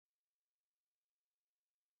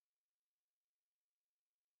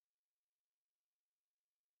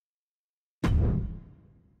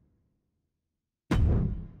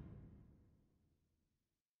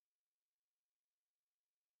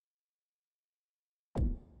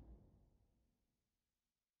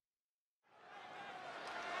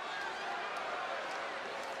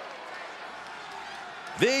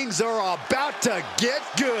Things are about to get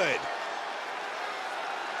good.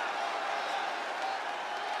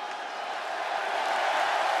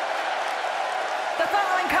 The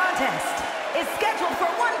following contest is scheduled for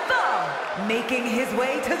one fall. Making his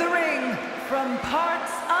way to the ring from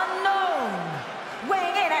parts unknown,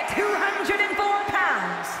 weighing in at 204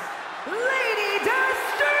 pounds, Lady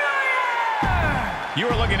Destroyer! You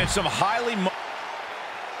are looking at some highly...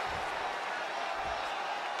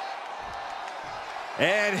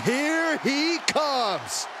 And here he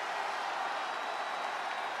comes.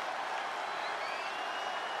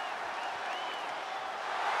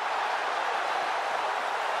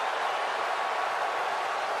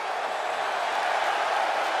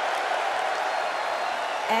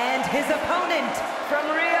 And his opponent from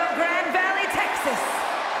Rio Grande Valley, Texas,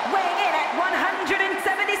 weighing in at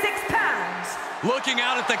 176 pounds. Looking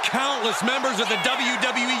out at the countless members of the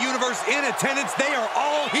WWE Universe in attendance, they are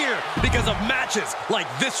all here because of matches like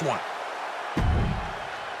this one.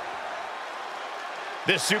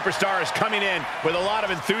 This superstar is coming in with a lot of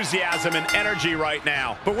enthusiasm and energy right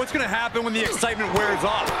now. But what's going to happen when the excitement wears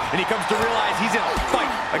off and he comes to realize he's in a fight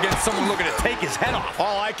against someone looking to take his head off?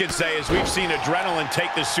 All I can say is we've seen adrenaline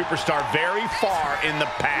take this superstar very far in the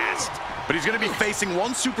past. But he's going to be facing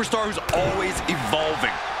one superstar who's always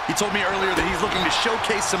evolving. He told me earlier that he's looking to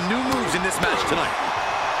showcase some new moves in this match tonight.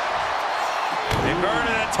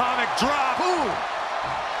 Inverted atomic drop. Ooh.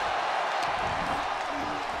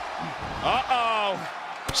 Uh-oh.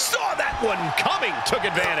 Saw that one coming. Took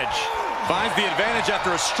advantage. Finds the advantage after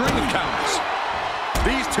a string of counters.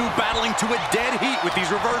 These two battling to a dead heat with these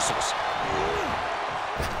reversals.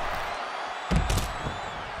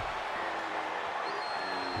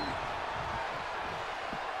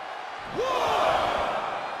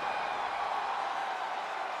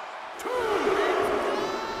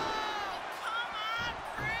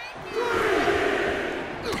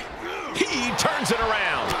 He turns it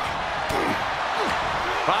around.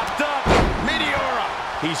 Popped up. Meteora.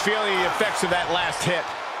 He's feeling the effects of that last hit.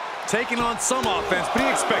 Taking on some offense, but he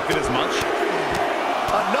expected as much.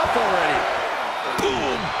 Enough already.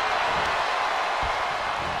 Boom.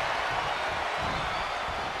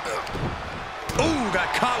 Ooh,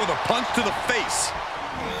 got caught with a punch to the face.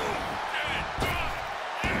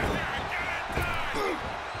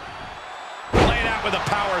 Laid out with a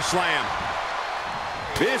power slam.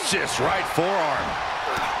 Vicious right forearm.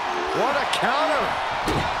 What a counter.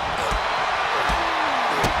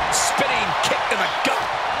 Spinning kick to the gut.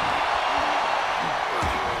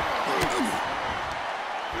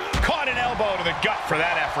 Caught an elbow to the gut for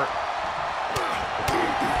that effort.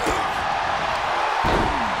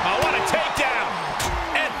 Oh, what a takedown.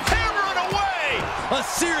 And hammering away. A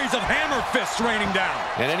series of hammer fists raining down.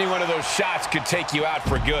 And any one of those shots could take you out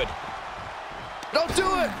for good. Don't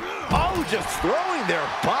do it. Oh, just throwing their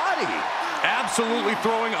body. Absolutely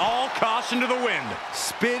throwing all caution to the wind.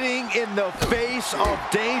 Spitting in the face of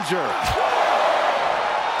danger.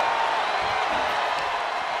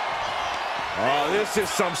 Oh, this is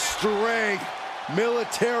some strength.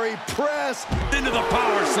 Military press. Into the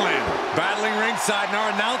power slam. Battling ringside and our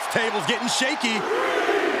announce table's getting shaky.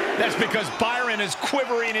 That's because Byron is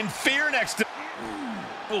quivering in fear next to...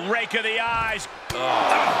 Rake of the eyes.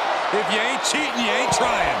 If you ain't cheating, you ain't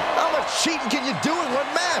trying. How much cheating can you do in one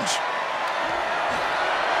match?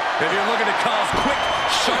 If you're looking to cause quick,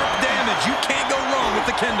 sharp damage, you can't go wrong with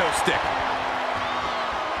the kendo stick.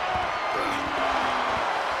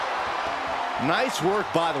 Nice work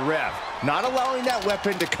by the ref. Not allowing that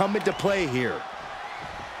weapon to come into play here.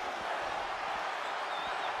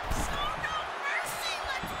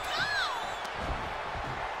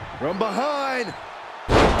 From behind.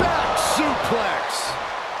 Back suplex.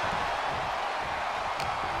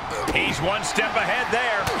 He's one step ahead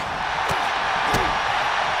there.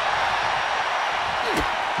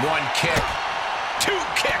 One kick. Two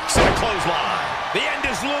kicks and a clothesline. The end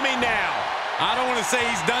is looming now. I don't want to say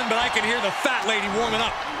he's done, but I can hear the fat lady warming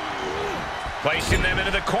up. Placing them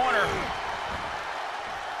into the corner.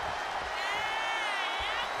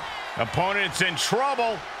 Opponent's in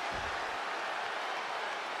trouble.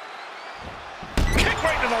 Kick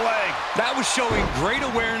right to the leg. That was showing great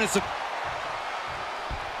awareness of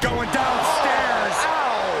going downstairs.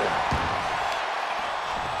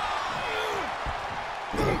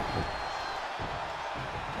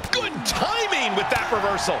 Good timing with that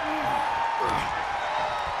reversal.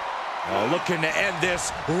 Oh, looking to end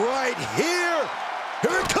this right here.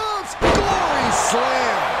 Here it comes. Glory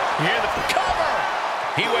slam. Hear the cover.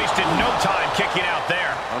 He wasted no time kicking out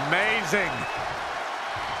there. Amazing.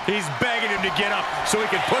 He's begging him to get up so he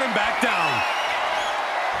can put him back down.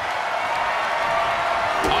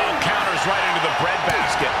 Oh, counters right into under the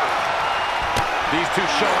breadbasket. These two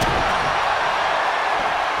show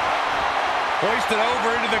Hoisted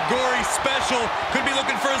over into the gory special. Could be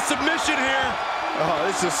looking for a submission here. Oh,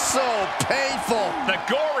 this is so painful. The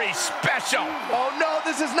gory special. Oh, no,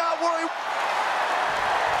 this is not where he...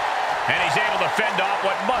 And he's able to fend off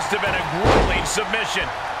what must have been a grueling submission.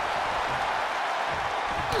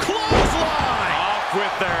 Clothesline! Off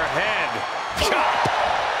with their head. Chop!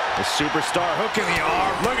 The superstar hook in the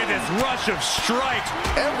arm. Look at this rush of strikes.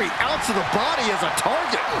 Every ounce of the body is a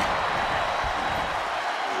target.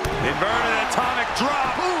 Inverted atomic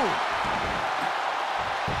drop. Ooh.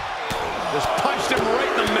 Just punched him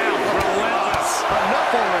right in the mouth. Relentless.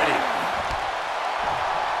 Enough already.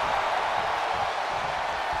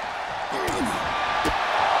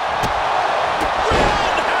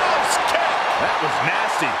 Roundhouse kick. That was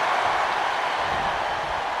nasty.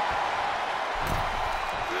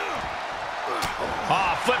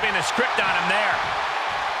 Oh, flipping the script on him there.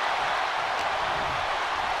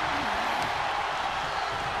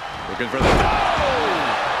 Looking for the...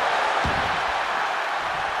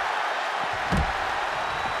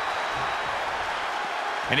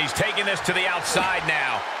 And he's taking this to the outside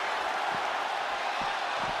now.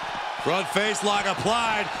 Front face lock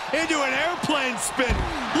applied into an airplane spin.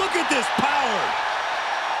 Look at this power.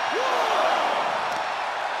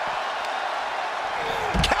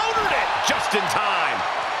 Countered it just in time.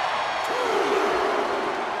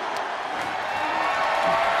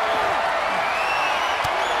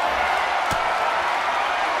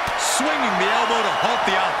 Swinging the elbow to halt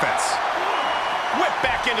the offense. Whip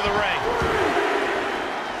back into the ring.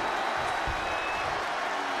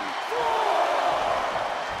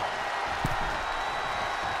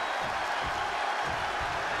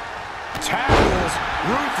 Tackles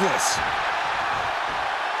ruthless.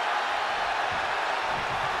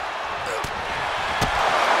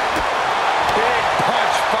 Big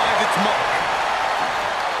punch finds its mark.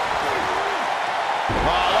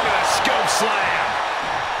 Oh, look at the scoop slam.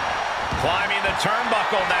 Climbing the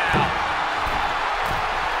turnbuckle now.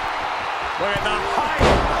 Look at the height.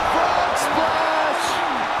 Frog splash.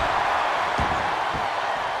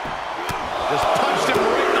 Just punched him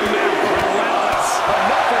right in the mouth. Relentless.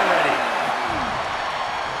 Enough already.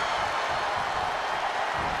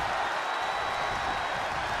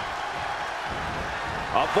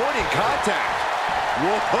 Avoiding contact.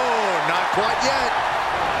 Whoa, not quite yet.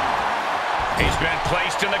 He's been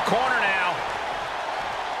placed in the corner now.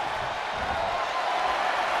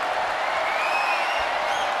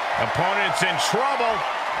 Opponent's in trouble.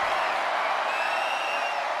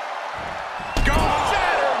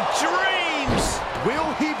 Shattered dreams.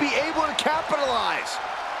 Will he be able to capitalize?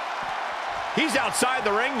 He's outside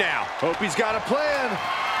the ring now. Hope he's got a plan.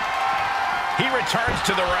 He returns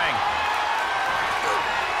to the ring.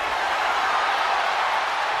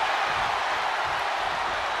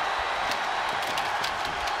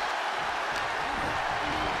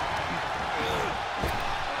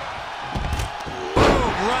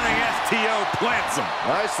 Plants him.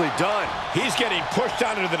 Nicely done. He's getting pushed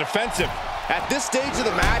onto the defensive. At this stage of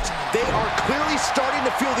the match, they are clearly starting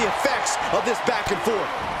to feel the effects of this back and forth.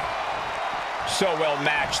 So well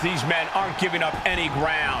matched. These men aren't giving up any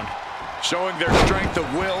ground. Showing their strength of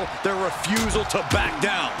will, their refusal to back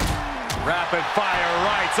down. Rapid fire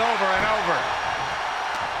rights over and over.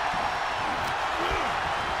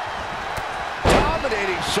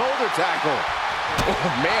 Dominating shoulder tackle. Oh,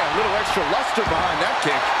 man, a little extra luster behind that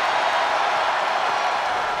kick.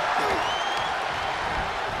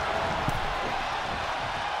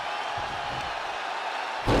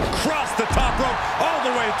 Cross the top rope all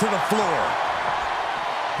the way to the floor.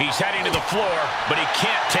 He's heading to the floor, but he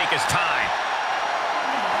can't take his time.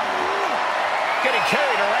 Getting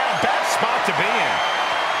carried around, bad spot to be in.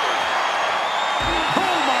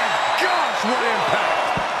 Oh my gosh, what impact!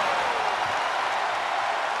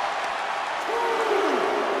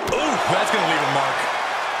 Ooh, that's gonna leave a mark.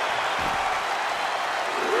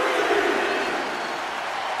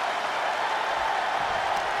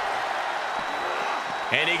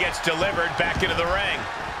 And he gets delivered back into the ring.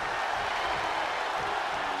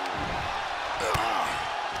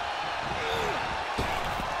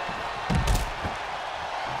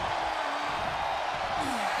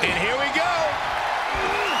 And here we go.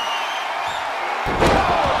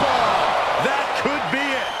 Powerbomb. That could be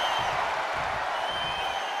it.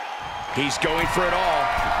 He's going for it all.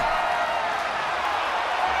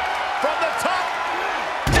 From the top.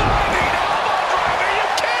 Diving elbow drop. Are you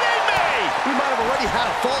kidding me? We might have already had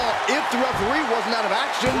a fall if the referee wasn't out of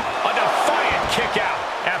action. A defiant kick out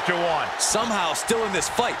after one. Somehow still in this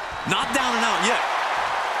fight. Not down and out yet.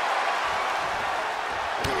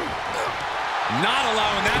 Not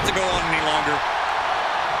allowing that to go on any longer.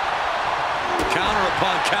 Counter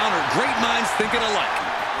upon counter. Great minds thinking alike.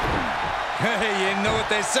 Hey, you know what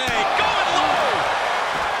they say. Going low!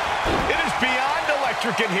 It is beyond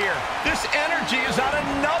electric in here. This energy is on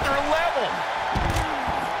another level.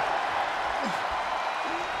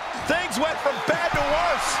 Things went from bad to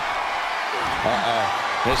worse. Uh-oh.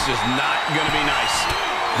 This is not going to be nice.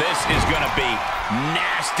 This is going to be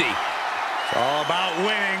nasty. It's all about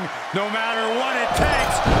winning, no matter what it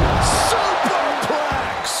takes.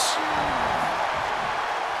 Superplex!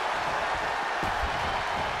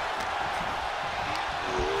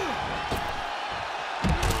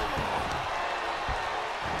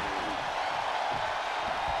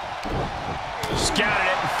 Scouted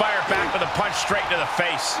it and fired back with a punch straight to the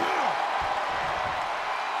face.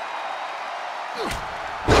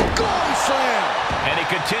 Goal slam! And he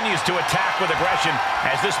continues to attack with aggression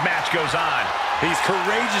as this match goes on. He's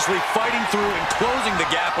courageously fighting through and closing the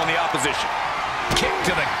gap on the opposition. Kick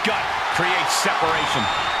to the gut creates separation.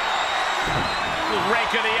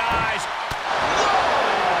 Rake of the eyes.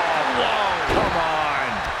 Whoa, come on.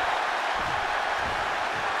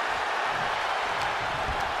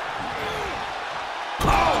 Oh,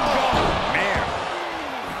 God, man.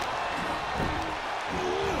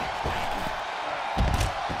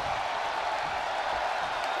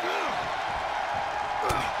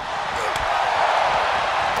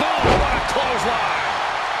 Boom, what a clothesline.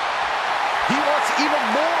 He wants even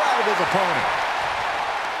more out of his opponent.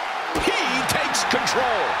 He takes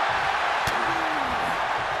control.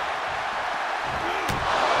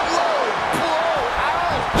 Low blow,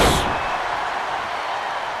 ouch.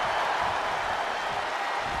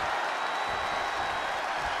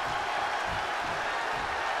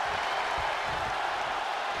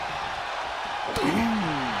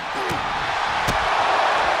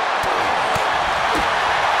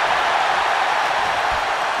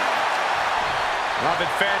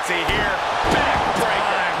 Nothing fancy here.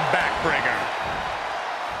 Backbreaker. Backbreaker.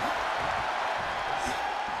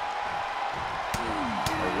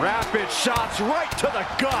 Rapid shots right to the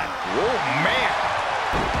gut. Oh, man.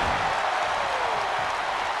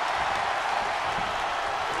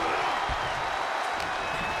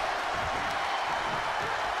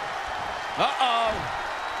 Uh-oh.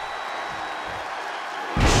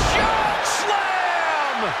 Choke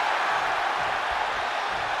slam!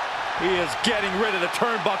 He is getting rid of the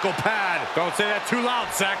turnbuckle pad. Don't say that too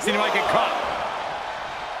loud, Saxon. You might get caught.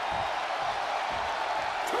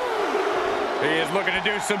 He is looking to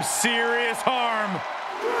do some serious harm.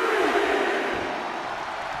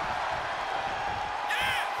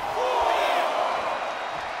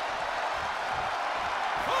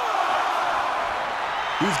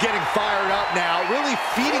 He's getting fired up now, really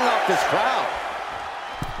feeding off this crowd.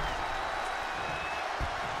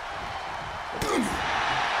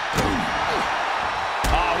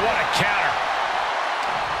 Oh, what a counter.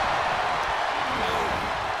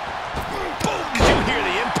 Boom! Did you hear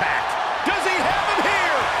the impact? Does he have him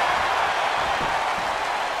here?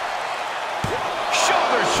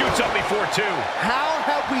 Shoulder shoots up before two. How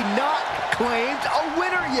have we not claimed a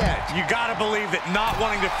winner yet? You gotta believe that not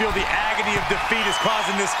wanting to feel the agony of defeat is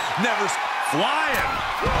causing this never flying.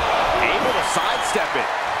 Able to sidestep it.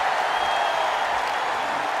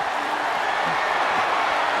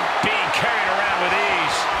 Being carried around with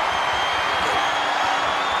ease.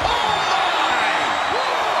 Oh my!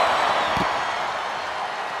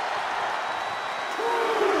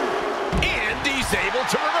 And he's able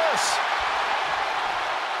to reverse.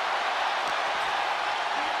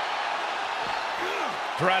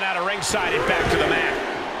 Thrown out of ringside and back to the mat.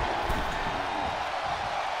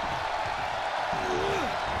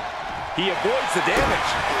 He avoids the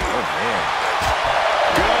damage. Oh, man.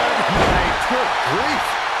 Good night. Good grief.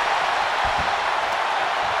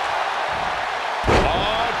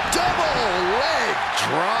 Oh, double leg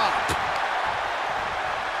drop.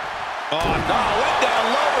 Oh, no. Went down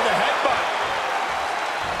low with a headbutt.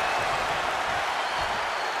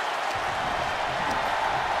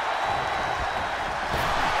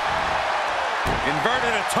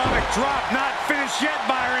 Inverted atomic drop, not finished yet,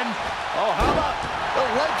 Byron. Oh, how about the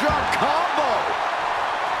leg drop combo?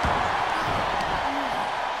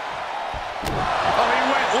 Oh, he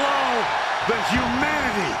went low. The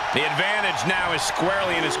humanity. The advantage now is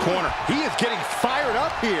squarely in his corner. He is getting fired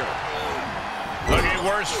up here. Looking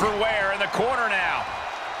worse for wear in the corner now.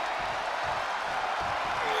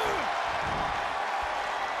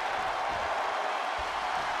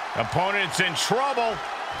 Opponent's in trouble.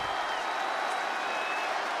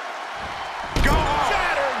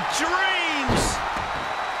 Dreams!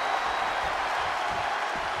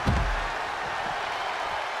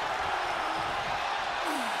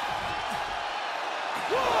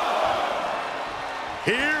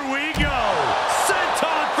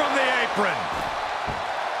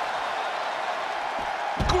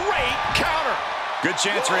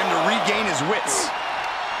 chance for him to regain his wits.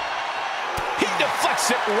 He deflects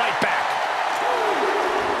it right back.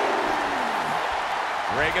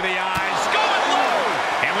 Rig of the eyes, going low.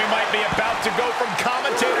 And we might be about to go from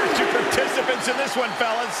commentators to participants in this one,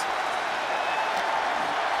 fellas.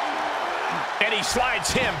 And he slides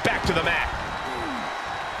him back to the mat.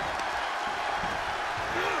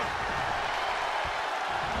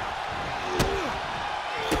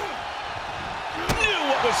 Knew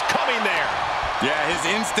what was coming there. Yeah, his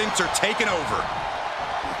instincts are taking over.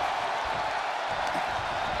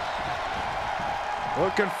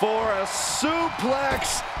 Looking for a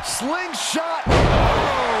suplex. Slingshot.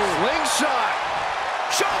 Oh, slingshot.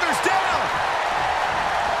 Shoulders down.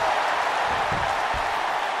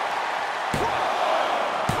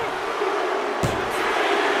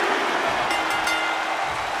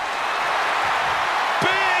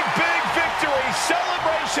 Big victory.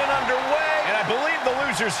 Celebration underway. And I believe the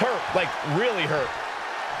loser's hurt, like really hurt.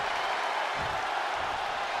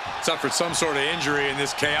 Suffered some sort of injury in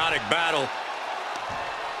this chaotic battle.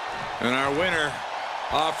 And our winner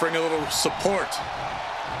offering a little support.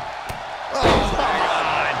 Oh, my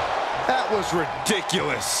God. That was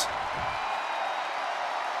ridiculous.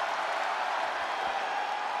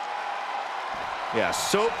 Yeah,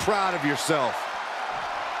 so proud of yourself.